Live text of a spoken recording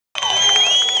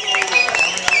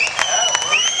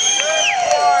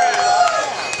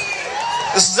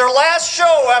our last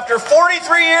show after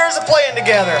 43 years of playing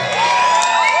together.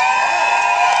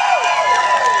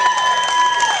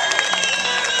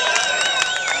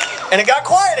 And it got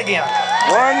quiet again.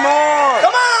 One more.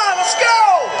 Come on, let's go.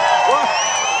 One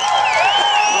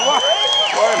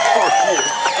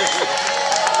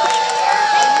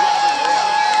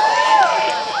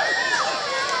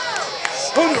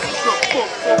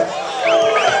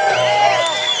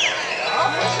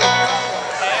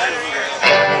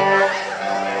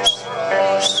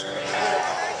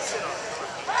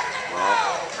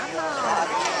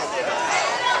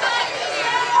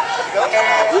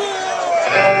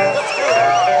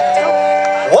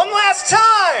One last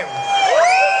time.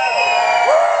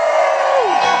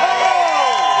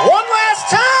 One last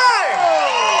time.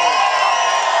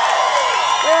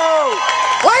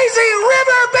 Lazy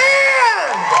River Band.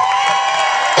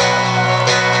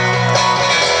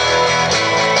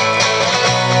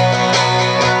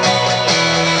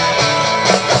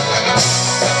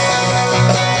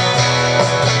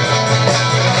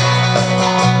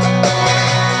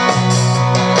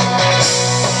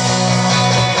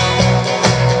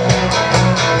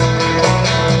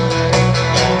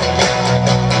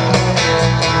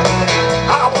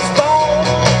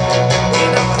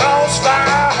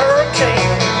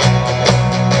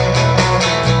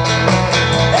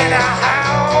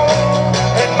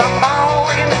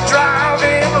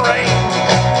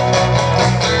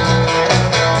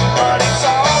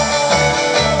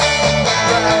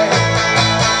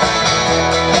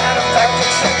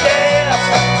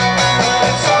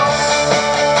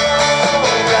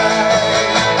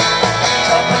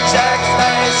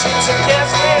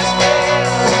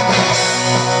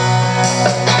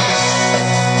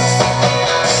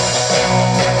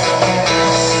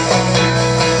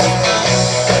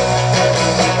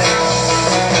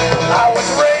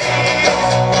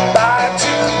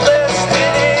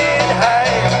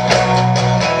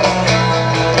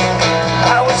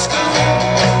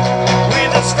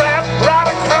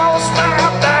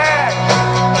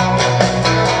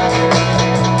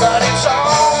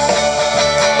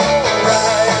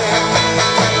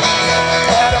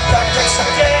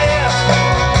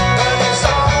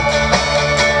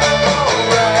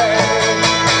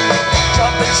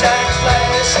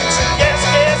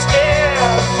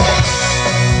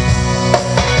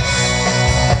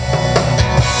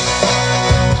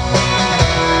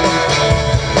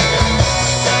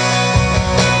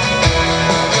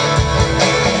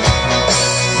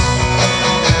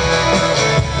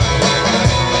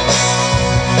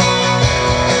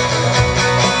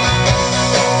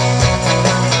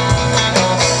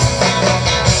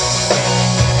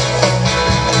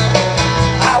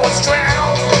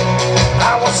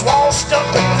 Washed up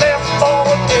and left for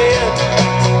dead.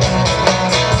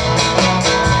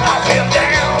 I fell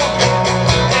down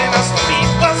and my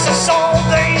feet was all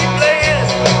they bled.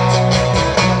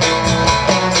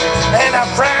 And I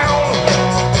frowned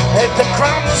at the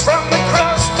crumbs from the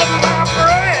crust